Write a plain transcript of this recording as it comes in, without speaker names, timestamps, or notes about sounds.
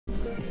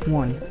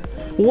1.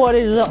 What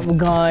is up,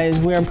 guys?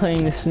 We are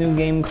playing this new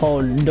game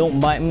called Don't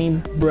Bite Me,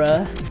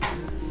 bruh.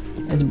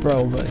 It's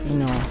bro, but you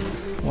know,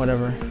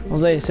 whatever.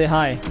 Jose, say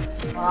hi.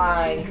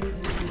 Hi.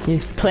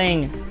 He's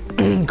playing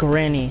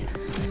Granny.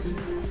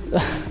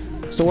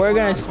 So we're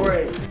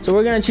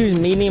gonna choose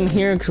medium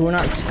here because we're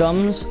not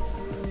scums.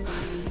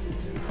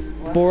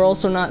 But we're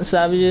also not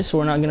savages, so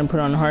we're not gonna put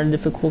on hard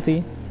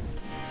difficulty.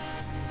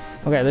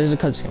 Okay, there's a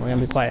cutscene. We're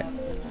gonna be quiet.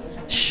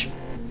 Shh.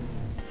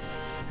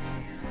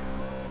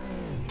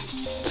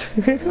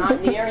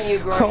 Not near you,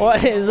 Granny.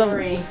 What is Don't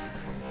worry.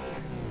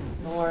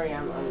 Don't worry,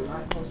 I'm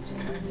not close to you.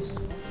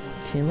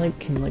 Can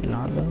you like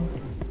not though?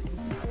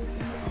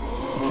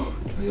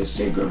 Your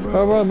secret,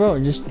 bro.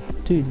 Bro, just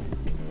dude.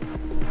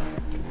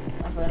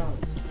 I forgot all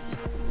this.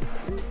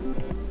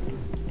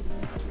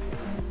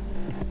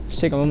 Just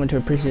take a moment to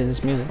appreciate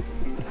this music.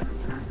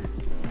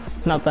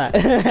 Not that.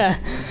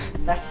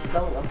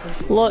 Don't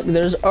appreciate. Look,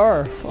 there's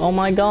Earth. Oh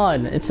my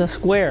God, it's a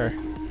square.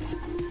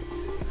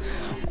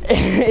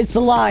 It's a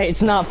lie.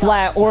 It's not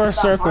flat or a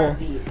circle.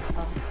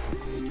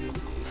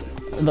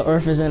 The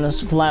Earth isn't a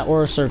flat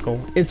or a circle.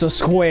 It's a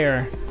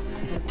square.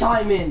 It's a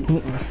diamond.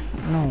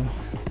 No.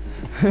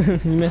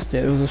 You missed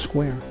it. It was a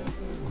square.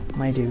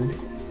 My dude.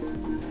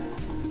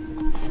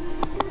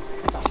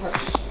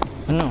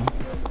 I know.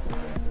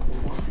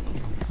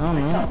 I don't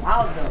It's so know.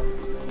 loud though.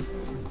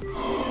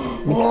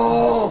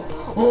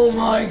 Oh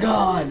my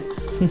God.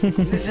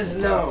 This is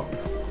no.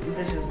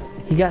 This is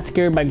He got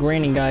scared by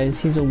Granny, guys.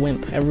 He's a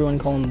wimp. Everyone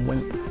call him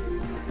Wimp.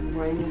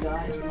 Granny,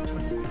 guys.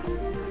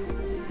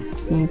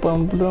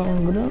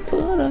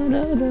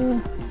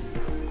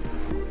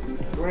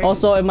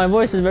 Also, if my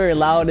voice is very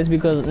loud, it's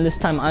because this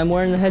time I'm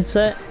wearing the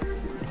headset.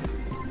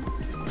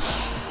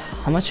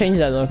 I'm gonna change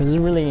that though, because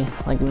it's really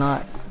like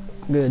not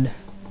good.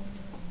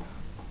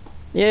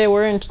 Yeah,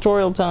 we're in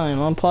tutorial time.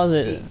 I'll pause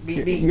it.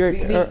 We're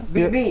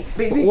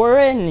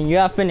in. You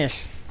gotta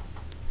finish.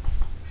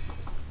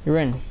 You're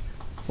in.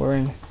 We're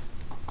in.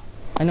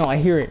 I know. I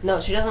hear it. No,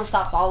 she doesn't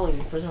stop following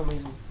me for some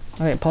reason.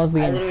 Okay, pause the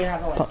I game. literally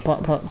have to like.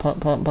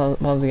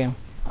 Pause the game.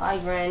 Hi,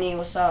 Granny.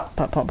 What's up?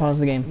 Pause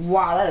the game.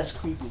 Wow, that is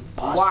creepy.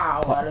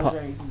 Wow, that is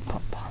very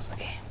creepy. Pause the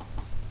game.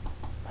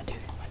 My dude.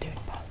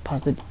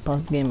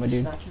 Pause the game, my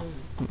dude. It's not killing me.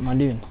 My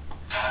dude.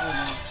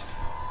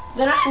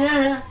 No.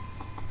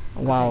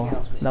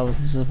 Wow, that was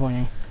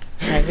disappointing.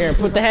 Alright, here,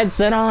 put the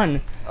headset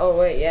on. Oh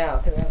wait, yeah.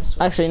 Okay, that's.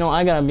 Actually, no,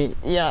 I gotta be.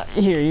 Yeah,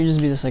 here, you just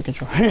be the second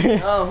controller.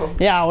 Oh.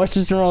 Yeah, what's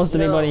switching roles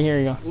today, No. buddy? Here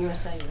you go. You were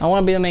saying. I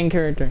want to be the main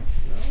character.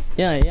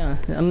 Yeah,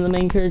 I'm the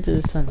main character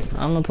this time.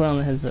 I'm gonna put on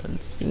the headset.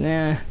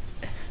 Nah.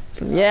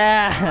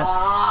 Yeah.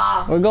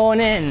 Ah. We're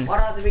going in. Why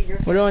do I have to be your?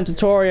 We're doing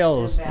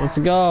tutorials. Let's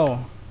go.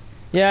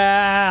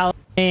 Yeah.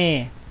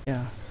 Me.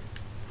 Yeah.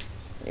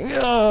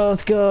 Yeah,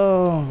 let's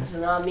go. This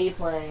is not me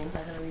playing. It's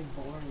not gonna be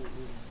boring.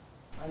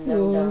 I've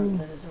never done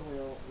this is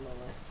real in my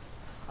life.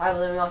 I'm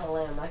living off a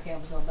lamb. My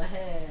campus on my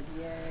head.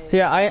 Yay. So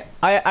yeah,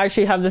 I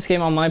actually have this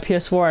game on my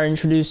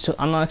PS4.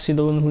 I'm actually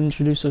the one who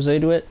introduced Jose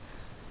to it.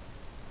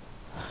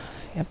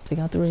 Yep, they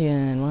got the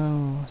again.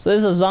 Wow. So this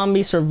is a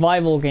zombie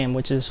survival game,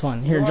 which is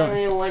fun. Here, join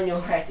me when you're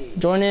ready.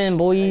 Join in,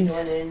 boys.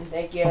 Join in.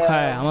 Thank you. Okay,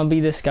 I'm gonna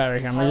be this guy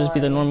right here. I'm gonna just be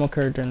the normal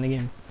character in the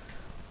game.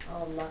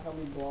 Oh, I'm not gonna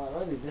be blind.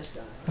 I'm gonna be this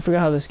guy. I forgot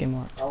how this game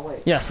worked. Oh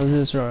wait. Yes, let's do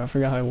this row. I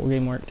forgot how the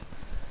game worked.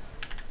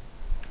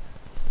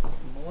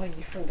 Boy,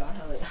 you forgot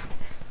how it.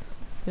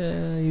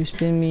 Yeah, you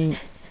spin me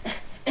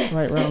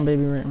right round,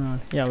 baby, right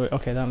round. Yeah,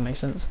 okay, that makes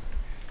sense.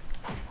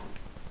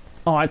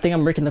 Oh, I think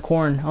I'm breaking the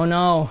corn. Oh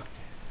no.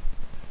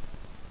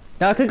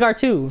 Gotta click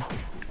R2.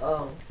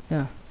 Oh.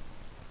 Yeah.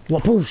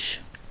 Wapoosh.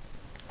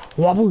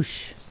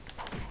 Wapoosh.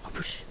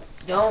 Wapoosh.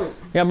 Don't.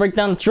 Gotta break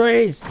down the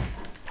trees.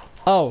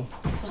 Oh.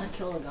 I'm supposed to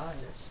kill the guys.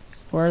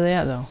 Where are they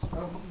at though?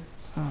 Oh.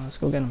 Oh, let's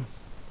go get them.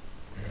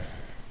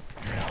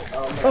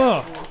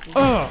 Oh. You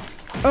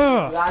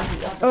Uh. guys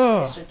have to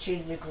play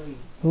strategically.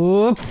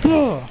 Whoop.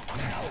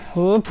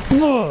 Whoop.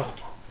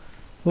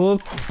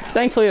 Whoop.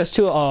 Thankfully there's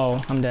two.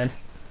 Oh, I'm dead.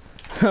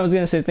 I was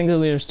gonna say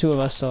thankfully there's two of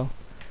us, so.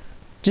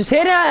 Just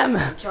hit him!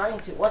 I'm trying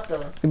to. What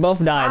the? We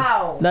both died.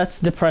 Ow. That's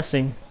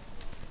depressing.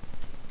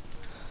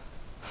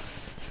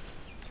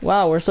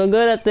 Wow, we're so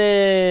good at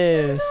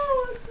this.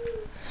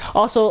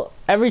 Also,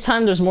 every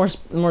time there's more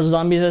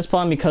zombies that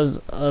spawn because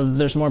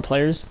there's more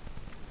players.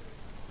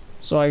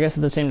 So I guess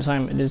at the same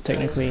time it is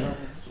technically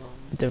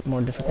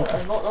more difficult.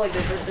 No, wait,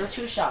 they're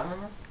two shot,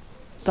 remember?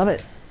 Stop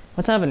it.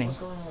 What's happening? What's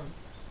going on?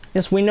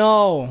 Yes, we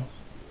know.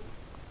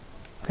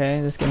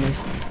 Okay, this game is.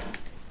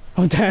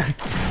 Oh damn.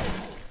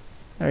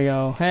 There we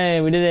go.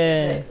 Hey, we did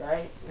it. That's it,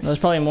 right? There's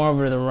probably more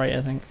over to the right,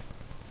 I think.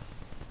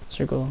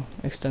 Circle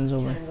extends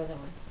over. Can we go that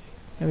way?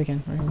 Yeah, we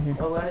can. Right over here.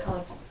 Oh, we gotta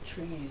collect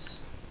trees.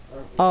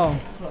 Or Oh.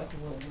 collect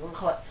wood. We're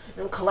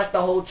gonna collect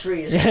the whole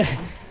tree. Yeah.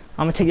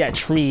 I'm gonna take that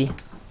tree.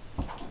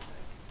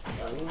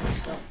 I need the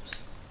stumps.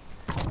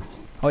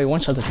 Oh, he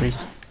one-shot the trees.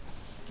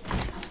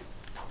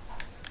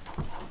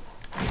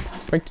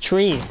 Break the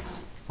tree.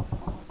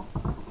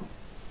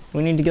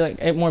 We need to get like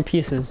 8 more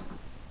pieces.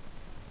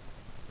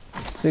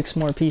 6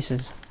 more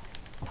pieces.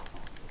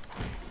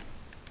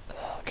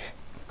 Okay.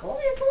 Come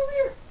over here, come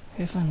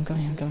Okay, fine, I'm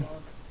coming, I'm coming.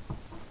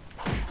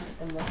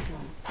 The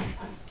mushroom.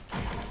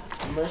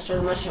 I'm gonna destroy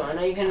the mushroom. I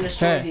know you can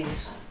destroy Okay.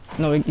 these.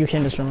 No, you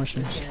can't destroy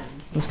mushrooms. You can.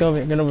 Let's go over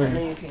here, get over I know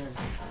here. you can.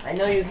 I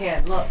know you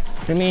can. Look,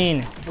 What do you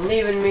mean?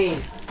 believe in me.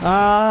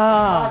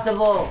 Ah!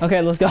 Possible.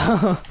 Okay, let's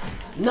go.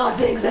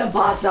 Nothing's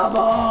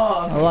impossible.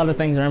 A lot of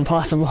things are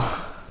impossible.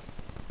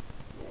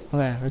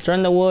 Okay,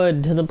 return the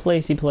wood to the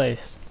place he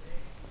placed.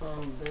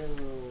 Build.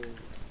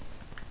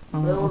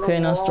 Oh, Build a okay,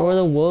 now wall. store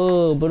the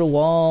wood. Build a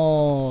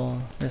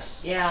wall.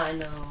 Yes. Yeah, I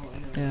know.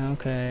 Yeah,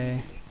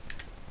 okay.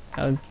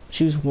 I'll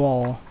choose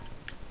wall.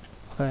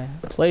 Okay,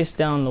 place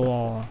down the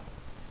wall.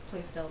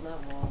 Place down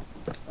that wall.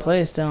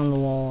 Place down the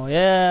wall.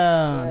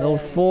 Yeah! Build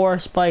Yay. 4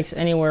 spikes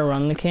anywhere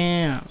around the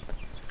camp.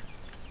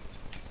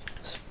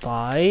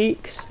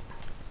 Spikes?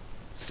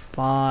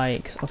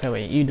 Spikes. Okay,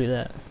 wait, you do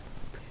that.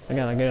 I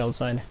gotta get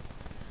outside.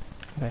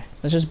 Okay,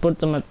 let's just put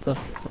them at the...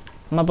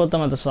 I'm gonna put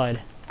them at the side.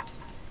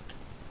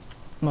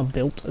 I'm gonna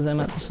build them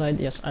at the side.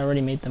 Yes, I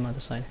already made them at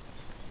the side.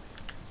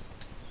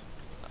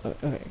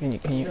 Okay, can you?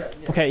 Yeah.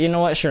 Okay, you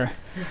know what? Sure.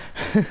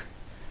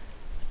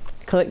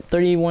 Collect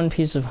 31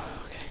 pieces of... Okay.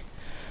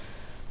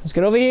 Let's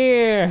get over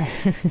here!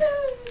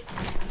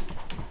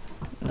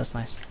 That's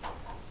nice.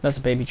 That's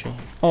a baby tree.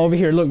 Oh, over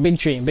here, look, big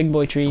tree. Big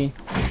boy tree.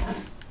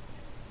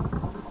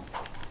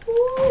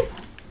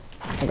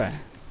 Okay.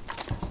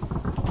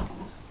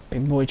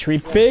 Big boy tree.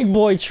 Big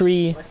boy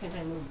tree! Why can't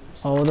I move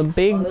this? Oh, the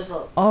big... Oh, there's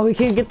a... Oh, we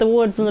can't get the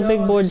wood from the big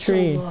boy there's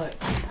tree.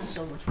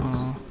 So much Oh.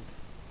 wood.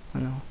 I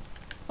know.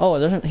 Oh,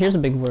 here's a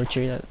big boy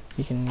tree that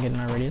you can get in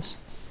our radius.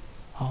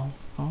 Oh.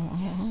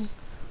 Yes.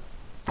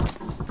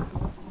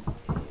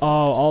 Oh,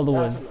 all the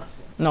That's wood. enough.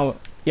 No,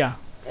 yeah.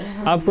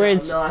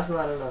 Upgrades. No, that's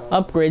not enough.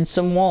 Upgrade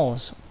some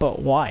walls. But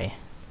why?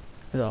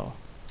 Though.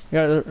 We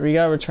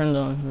gotta return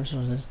the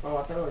resources. Oh,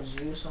 I thought it was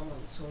you. Someone.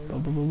 Blah,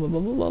 blah, blah, blah,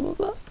 blah, blah,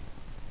 blah.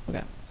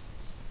 Okay.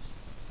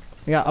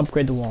 We gotta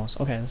upgrade the walls.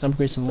 Okay, let's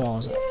upgrade some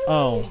walls.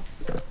 Oh.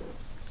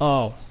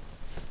 Oh.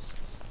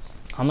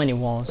 How many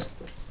walls?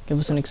 Give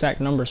us an exact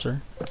number,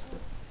 sir.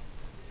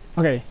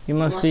 Okay, you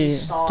must be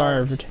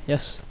starved.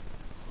 Yes.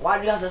 Why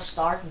do you have to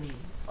starve me?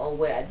 Oh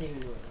wait, I didn't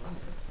know it.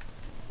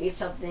 Eat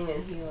something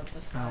and heal up the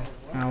fire.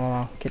 What?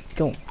 Well, get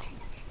go.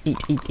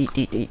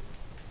 Eat.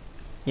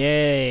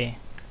 Yay.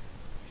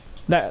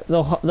 That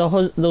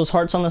those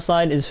hearts on the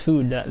side is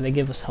food that they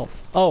give us health.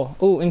 Oh,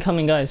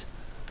 incoming guys.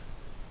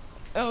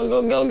 Go.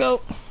 Where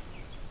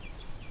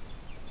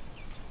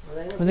they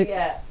Where gonna they- be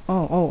at?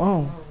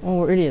 Oh,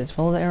 we're idiots.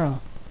 Follow the arrow.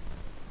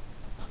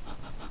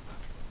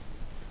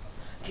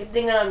 Keep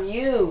thinking I'm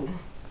you.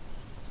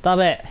 Stop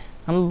it.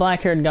 I'm a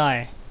black-haired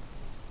guy.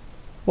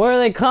 Where are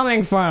they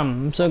coming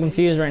from? I'm so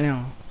confused right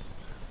now.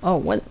 Oh,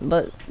 what?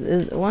 But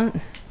what?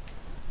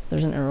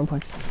 There's an arrow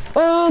point.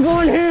 Oh, go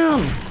on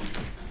him!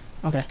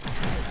 Okay.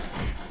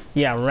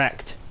 Yeah,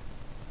 wrecked.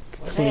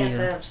 Was saying Clear.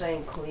 instead of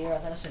saying clear, I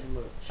thought I said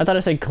merch. I thought I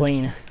said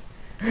clean.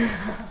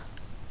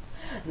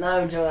 No,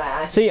 I'm joking.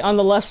 I actually. See, on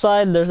the left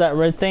side, there's that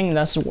red thing.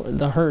 That's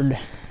the herd.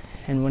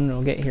 And when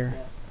it'll get here.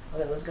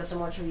 Okay, let's get some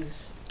more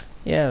trees.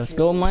 Yeah, let's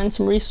go mine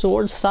some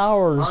resource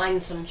sours. Mine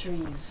some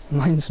trees.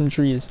 Mine some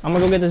trees. I'm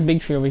gonna go get this big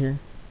tree over here.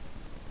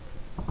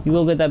 You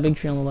go get that big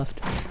tree on the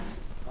left.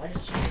 I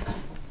just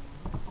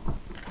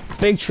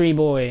Big tree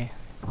boy.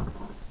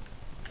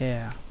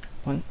 Yeah.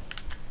 One.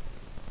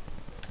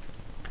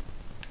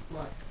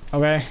 What?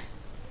 Okay.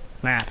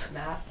 Map.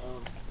 Map.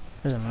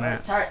 There's a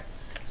map. Sorry.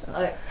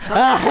 Okay. So,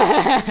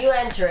 you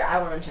enter it.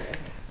 I won't enter it.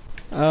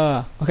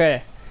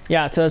 Okay.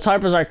 Yeah, to the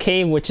top is our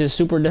cave, which is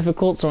super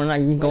difficult, so we're not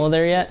gonna go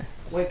there yet.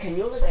 Wait, can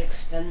you like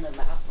extend the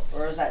map,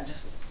 or is that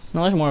just?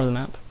 No, there's more of the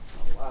map.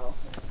 Wow.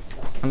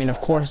 I mean, of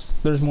course,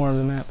 there's more of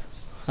the map.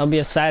 That'll be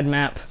a sad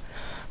map.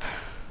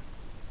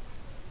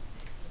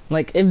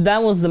 Like, if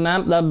that was the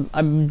map, that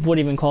I wouldn't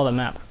even call it a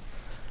map.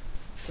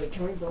 Wait,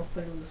 can we both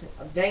put it in the same?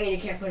 Oh, dang it! You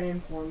can't put it in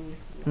for me.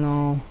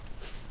 No.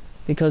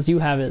 Because you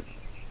have it.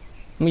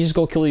 Let me just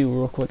go kill you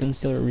real quick and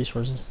steal your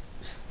resources.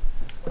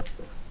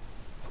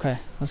 Okay,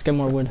 let's get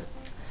more wood.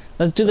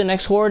 Let's do the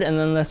next horde and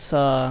then let's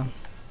go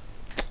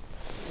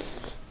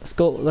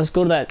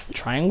to that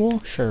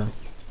triangle? Sure.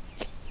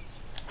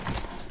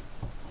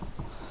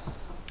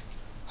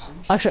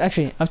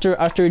 Actually,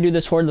 after we do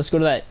this horde, let's go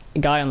to that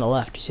guy on the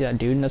left. You see that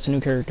dude? That's a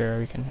new character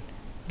we can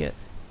get.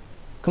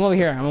 Come over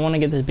here. I want to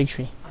get this big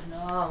tree. I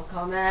know. I'm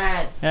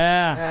coming.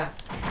 Yeah.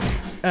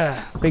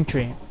 Big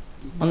tree.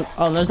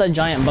 Oh, there's that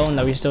giant bone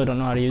that we still don't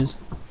know how to use.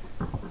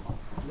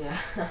 Yeah.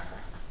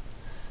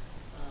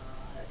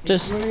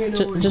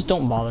 Just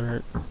don't bother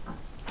it.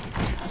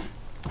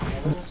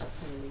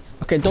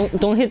 Okay,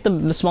 don't hit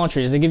the small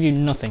trees. They give you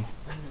nothing.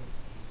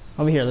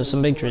 Over here, there's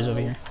some big trees over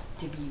here.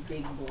 To be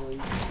big boys.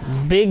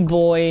 Big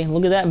boy,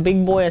 look at that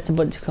big boy that's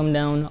about to come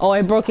down. Oh,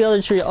 I broke the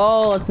other tree.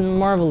 Oh, that's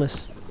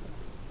marvelous.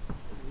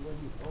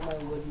 Oh my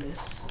goodness.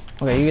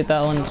 Okay, you get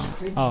that one.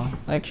 Oh,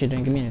 actually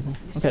didn't give me anything.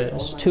 Okay,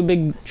 there's 2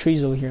 big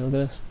trees over here. Look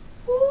at this.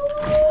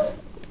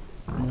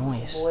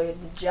 Nice. Boy,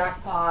 the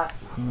jackpot.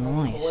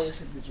 Nice. Boys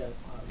hit the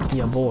jackpot.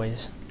 Yeah,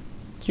 boys.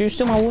 Did you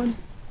steal my wood?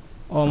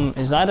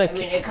 Is that a? I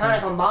mean, it kind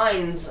of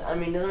combines. I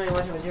mean, it doesn't make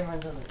much of a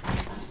difference, does it?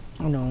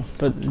 Oh no,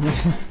 but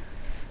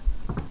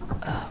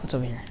what's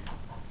over here?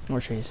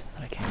 More trees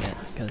that I can't get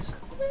because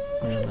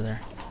they're over there.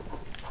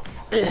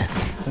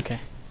 Okay.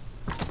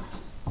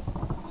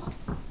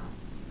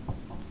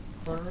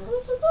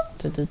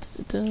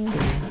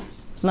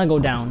 Let's not go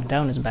down.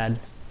 Down is bad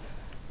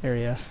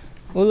area.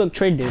 Oh look,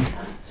 trade dude.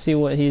 See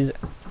what he's.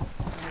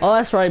 Oh,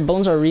 that's right.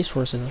 Bones are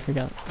resources. I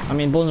forgot. I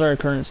mean, bones are a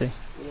currency.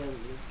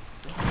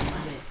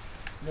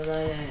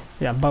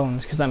 Yeah,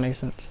 bones, because that makes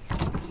sense.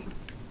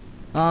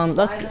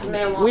 Let's.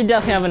 We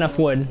definitely have enough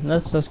wood.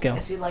 Let's go.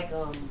 Is he like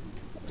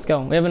Let's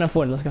go. We have enough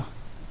wood. Let's go.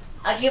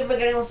 I keep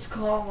forgetting what's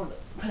called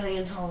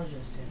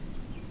paleontologist.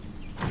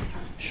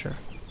 Sure.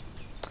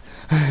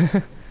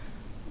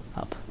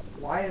 Up.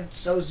 Why is it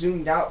so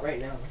zoomed out right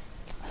now?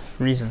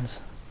 Reasons.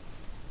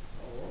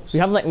 We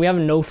have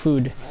no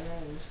food. I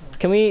know.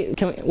 Can we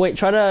wait?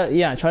 Try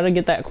to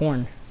get that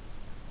corn.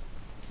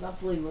 It's not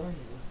fully grown yet.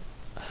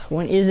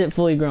 When is it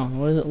fully grown?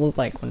 What does it look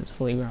like when it's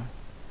fully grown?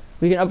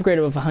 We can upgrade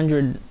it with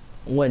 100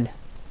 wood.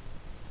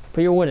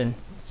 Put your wood in.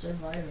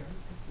 Survivor.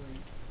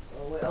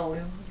 Oh, wait, we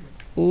have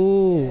 100.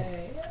 Ooh.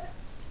 Yay.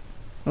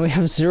 We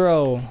have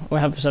 0. We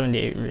have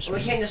 78 We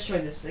resources. can't destroy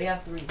this. They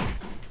have 3.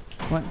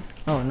 What?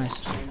 Oh, nice.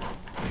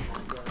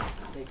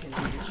 They can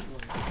be destroyed.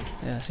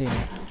 Yeah, I see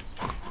that.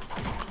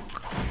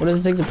 What does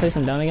it take to place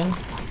them down again?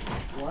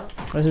 What?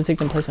 What does it take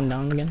to place them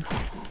down again?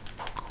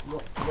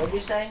 What did you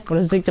say? What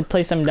does it take to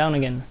place them down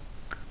again?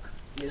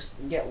 Just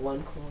get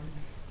 1 corn.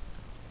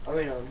 I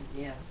mean,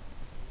 yeah.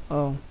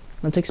 Oh,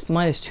 that takes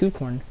 -2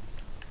 corn.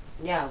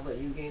 Yeah, but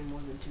you gain more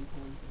than 2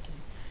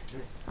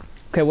 corn.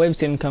 Okay,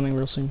 waves incoming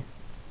real soon.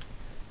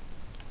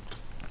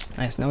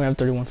 Nice. Now we have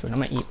 31 food.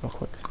 I'm gonna eat real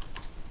quick.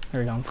 There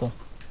we go. I'm full.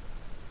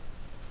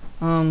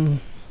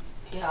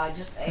 Yeah, I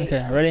just ate.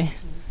 Okay, ready?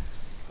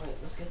 Wait,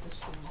 let's get this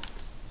one.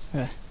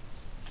 Okay.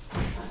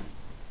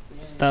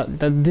 Yeah.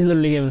 That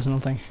literally gave us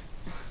nothing.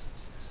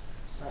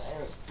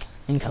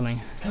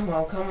 Incoming. Come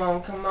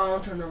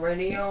on, turn the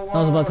radio on. I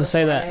was about to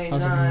say that. Friday I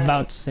was night.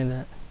 about to say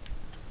that.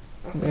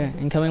 Okay,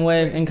 incoming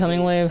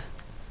wave.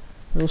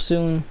 Real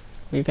soon.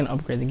 We can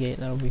upgrade the gate.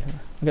 That'll be her.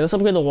 Okay, let's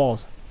upgrade the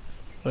walls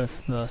with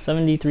the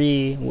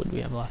 73 wood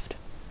we have left.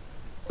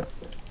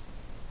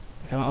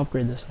 Okay, I'll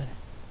upgrade this side.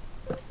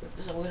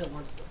 So we don't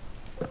want stuff.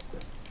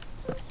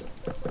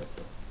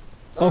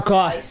 Oh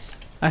god! Nice.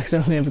 I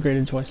accidentally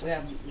upgraded twice. We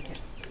have, okay.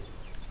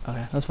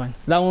 Okay, that's fine.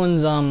 That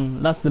one's that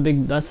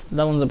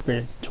one's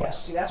upgraded Yeah, twice.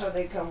 see, that's where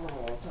they come from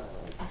all the time.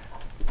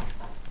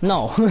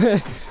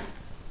 No.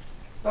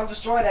 Don't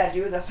destroy that,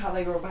 dude. That's how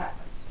they grow back.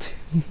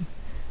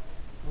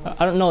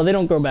 I don't know. They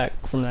don't grow back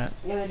from that.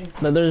 Yeah, they do.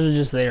 But those are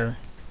just there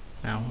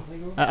now. They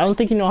grow I don't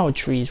think you know how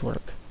trees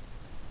work.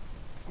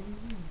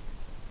 Mhm.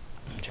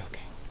 I'm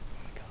joking. Oh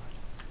my god.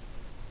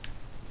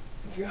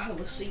 If you have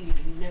a seed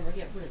and you never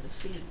get rid of the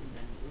seed,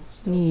 then you'll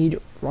still...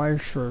 Need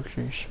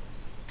resources.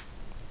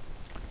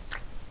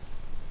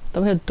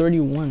 Thought we had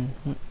 31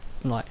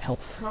 like health.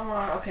 Come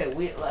on, okay,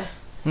 we like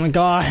Oh my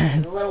god.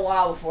 a little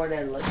while before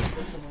then. Let's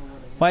get some more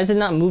water. Why is it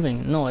not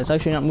moving? No, it's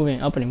actually not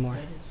moving up anymore.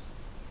 It is.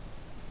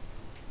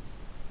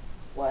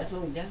 Why it's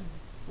moving down?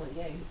 Well,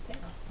 yeah, you down.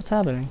 What's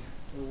happening?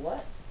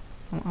 What?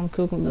 I'm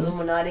cooking.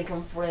 Illuminati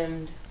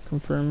confirmed.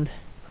 Confirmed.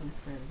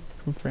 Confirmed.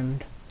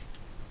 Confirmed.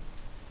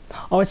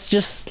 Oh, it's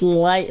just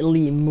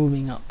slightly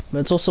moving up, but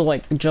it's also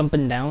like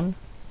jumping down.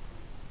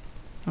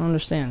 I don't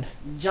understand.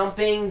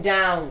 Jumping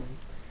down.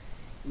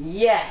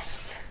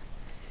 Yes.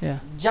 Yeah.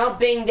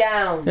 Jumping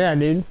down. Yeah,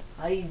 dude.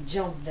 How do you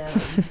jump down?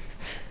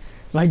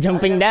 By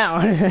jumping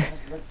down.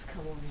 Let's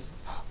come over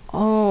here.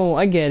 Oh,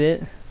 I get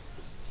it.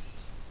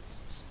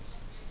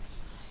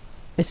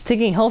 It's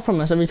taking health from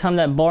us every time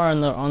that bar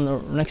on the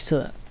next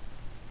to it.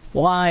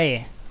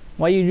 Why?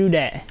 Why you do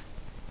that?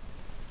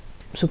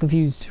 I'm so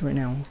confused right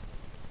now.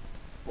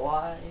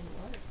 Why?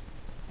 What?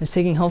 It's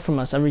taking health from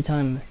us every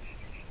time.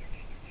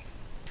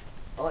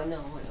 Oh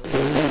no.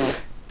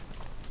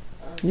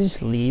 You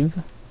just leave.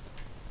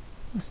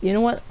 You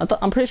know what?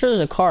 I'm pretty sure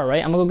there's a car,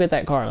 right? I'm gonna go get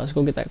that car. Let's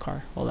go get that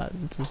car. All that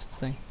this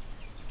thing.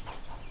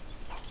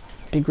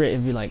 It'd be great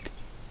if you like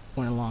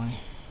went along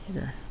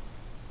here.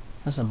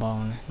 That's a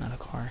bone, not a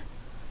car.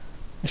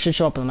 It should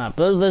show up on the map.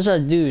 But there's a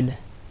dude.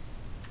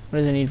 What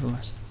does it need from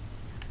us?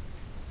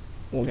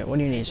 Okay, what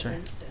do you need, sir?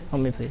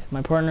 Help me, please.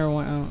 My partner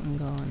went out and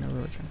gone, never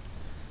returned.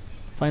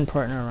 Find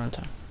partner around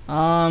town.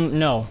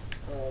 No.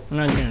 I'm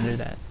not gonna do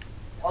that.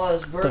 Oh,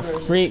 there's The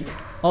burgers. freak.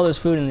 Oh, there's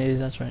food in these,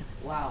 that's right.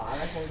 Wow, I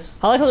like how this.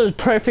 I like how there's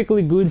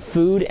perfectly good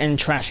food and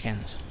trash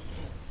cans.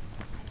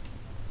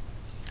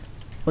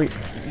 Wait,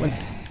 what?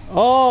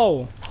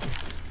 Oh!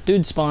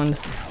 Dude spawned.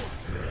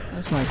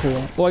 That's not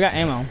cool. Oh, I got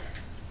ammo.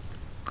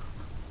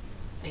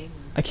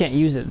 I can't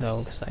use it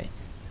though, cause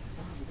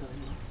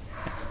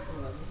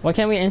Why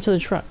can't we enter the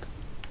truck?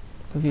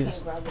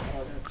 Confused.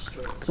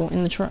 Go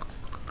in the truck.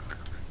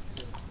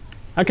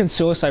 I can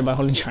suicide by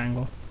holding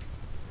triangle.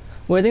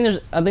 Wait,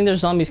 I think there's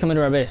zombies coming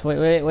to our base.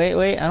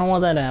 Wait. I don't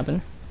want that to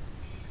happen.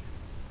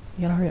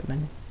 You gotta hurry up,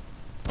 man.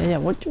 Yeah,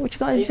 what you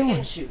guys You doing?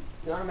 can't shoot.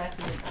 You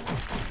automatically.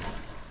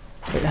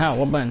 Wait, how?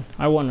 What button?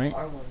 R1, right?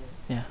 R1.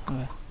 Yeah,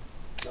 okay.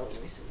 Don't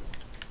waste it.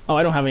 Oh,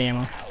 I don't have any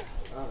ammo.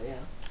 Oh,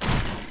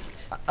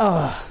 yeah.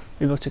 Oh,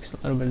 we both took a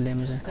little bit of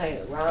damage there.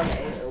 Okay, round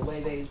 8 or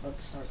wave 8 is about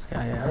to start.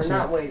 Yeah, yeah. Or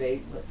not wave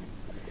 8, but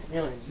you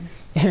know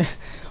what I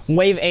mean.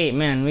 Wave 8,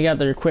 man. We got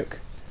there quick.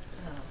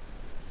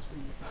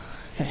 Sweet.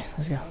 Okay,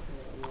 let's go.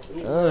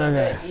 Eat,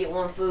 Okay. eat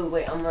one food.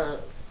 Wait, I'm gonna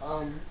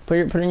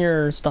Put in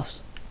your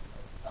stuffs.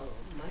 oh,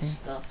 my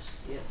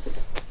stuffs. Yes.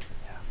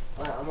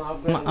 Wait, I'm gonna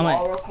build a I might-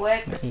 wall real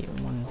quick. Eat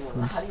one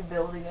How food. do you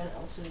build again?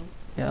 L2.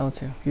 Yeah,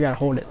 L2. You gotta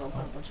hold it. I'll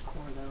put a bunch of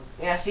corn down.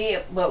 Yeah, see,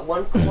 but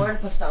one corn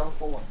puts down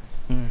 4.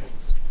 Mm.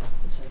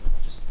 So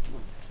just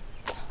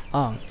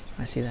Oh,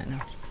 I see that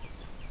now.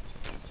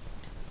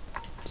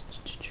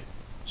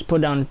 Just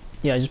put down.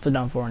 Yeah, just put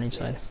down 4 on each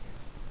side.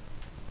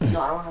 no,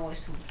 I don't want to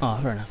waste too much. Oh,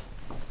 fair enough.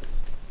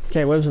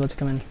 Okay, Web's about to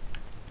come in.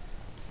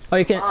 Oh,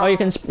 you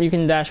can. You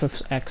can dash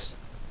with X.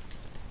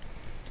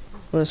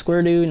 What does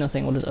square do?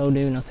 Nothing. What does O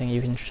do? Nothing.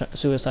 You can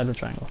suicide with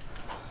triangle.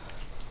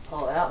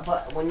 Oh, yeah,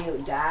 but when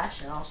you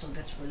dash, it also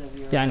gets rid of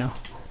your. Yeah, I know.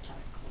 attack.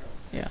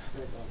 Yeah.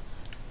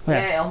 Okay,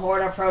 Okay. a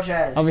horde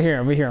approaches. Over here.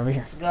 Over here. Over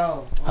here. Let's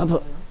go. Up.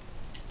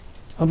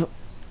 You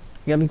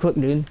gotta be quick,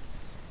 dude.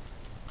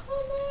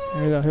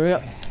 Here we go. Here we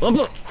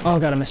go. Up. Oh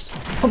god, I missed.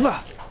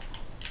 Up.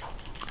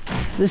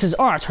 This is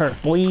our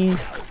turf,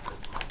 boys.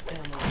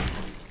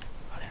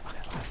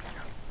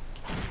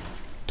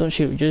 Don't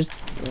shoot. Just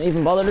don't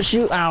even bother to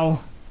shoot. Ow.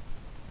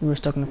 We were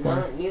stuck in the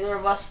corner. Neither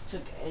of us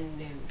took any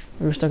damage.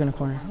 We were stuck in the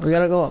corner. We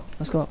gotta go up.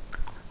 Let's go up.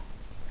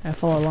 I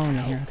follow along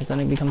in here because then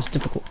it becomes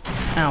difficult.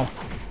 Ow.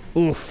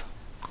 Oof.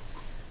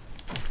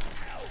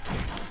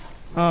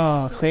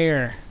 Oh,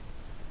 clear.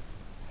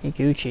 Hey,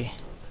 Gucci.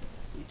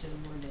 You took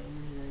more damage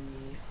than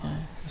me. Yeah,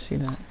 I see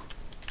that.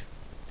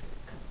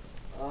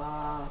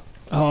 Uh,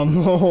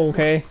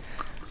 Okay.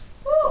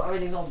 woo,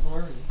 everything's all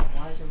blurry.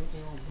 Why is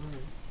everything all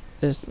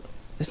blurry?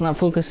 It's not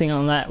focusing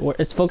on that.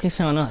 It's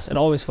focusing on us. It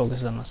always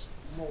focuses on us.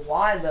 Well,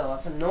 why though?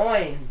 That's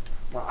annoying.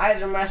 My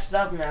eyes are messed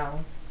up now.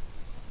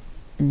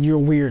 You're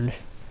weird.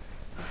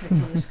 Okay,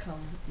 can we just come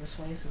this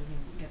way so we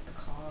can get the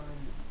car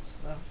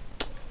and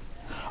stuff?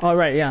 All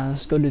right, yeah.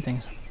 Let's go do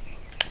things.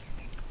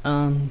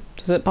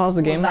 Does it pause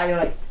the game? You're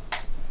like,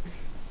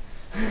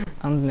 I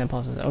don't think that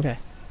pauses it. Okay.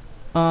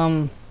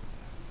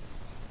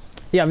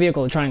 Yeah,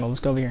 vehicle, triangle. Let's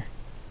go over here.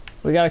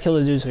 We gotta kill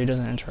the dude so he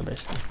doesn't enter our base.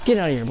 Get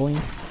out of here, boy.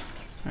 All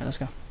right, let's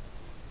go.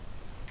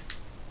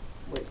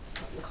 wait,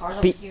 the car's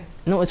over Be- here.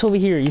 No, it's over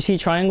here. You see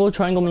triangle?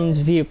 Triangle means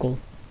vehicle.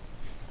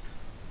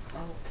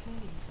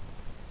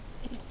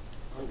 Okay.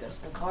 I guess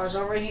the car's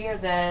over here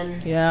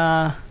then.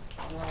 Yeah.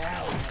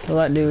 Alright. Kill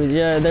that dude.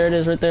 Yeah, there it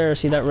is right there.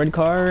 See that red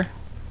car?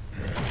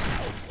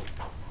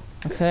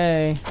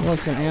 Okay.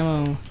 Look, an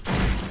ammo.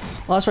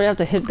 Well, that's where you have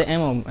to hit the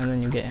ammo and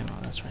then you get ammo.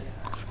 That's right.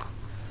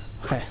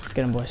 Okay, let's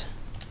get him, boys.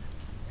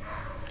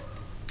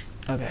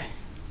 Okay.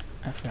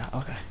 I forgot.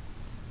 Okay.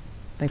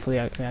 Thankfully, we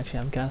actually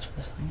have gas for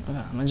this thing. Okay,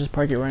 I'm gonna just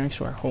park it right next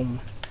to our home.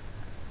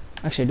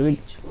 Actually, do we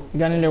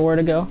got in there where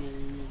to go?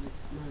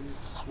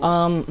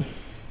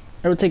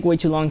 It would take way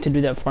too long to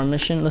do that farm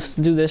mission. Let's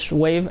do this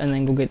wave and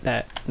then go get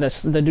that.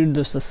 That's the dude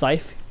with the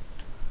scythe.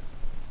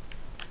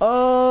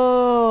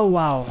 Oh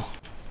wow!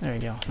 There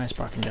you go. Nice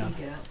parking job.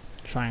 Get out.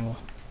 Triangle.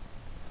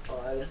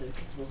 Oh, I guess it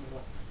kicks both of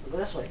us. Look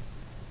this way.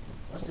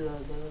 Let's do the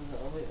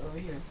over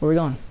here. Where are we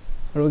going?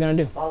 What are we gonna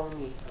do? Follow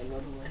me. I know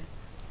the way.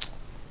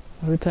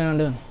 What are we planning on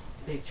doing?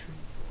 Big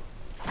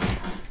tree.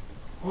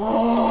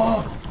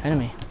 Oh!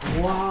 Enemy.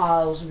 Wow,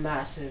 that was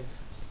massive.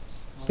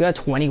 We got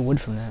 20 wood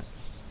from that.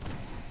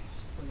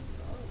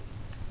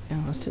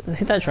 Yeah, let's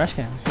hit that trash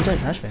can. Hit that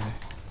trash can.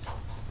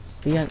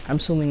 We got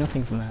absolutely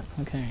nothing from that.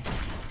 Okay.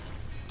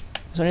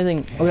 Is there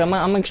anything? Okay, I'm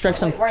gonna extract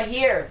some. Wait, right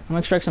here. I'm gonna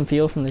extract some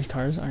fuel from these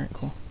cars. All right,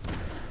 cool.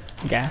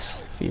 Gas,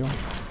 fuel.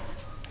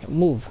 Okay,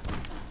 move.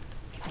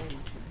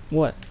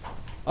 What?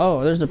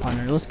 Oh, there's the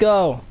partner. Let's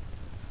go.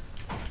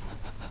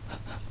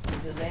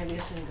 The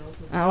zombies can go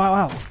through. Ow, ow,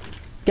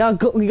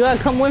 ow. You gotta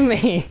come with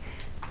me.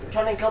 I'm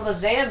trying to kill the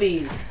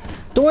zombies.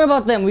 Don't worry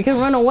about them. We can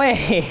run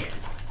away.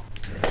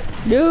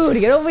 Dude,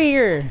 get over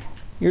here.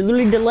 You're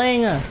literally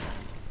delaying us.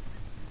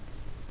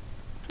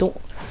 Don't.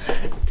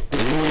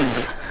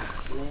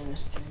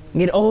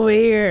 Get over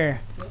here.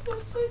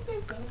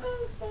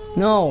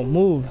 No,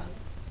 move.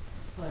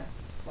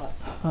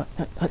 What?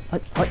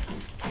 What?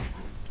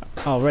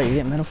 Oh, right, you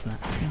get metal from that.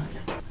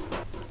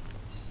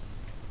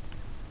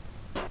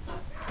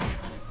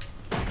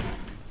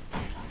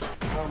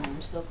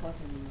 I'm still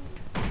collecting.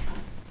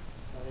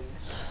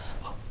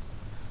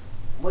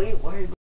 What are you?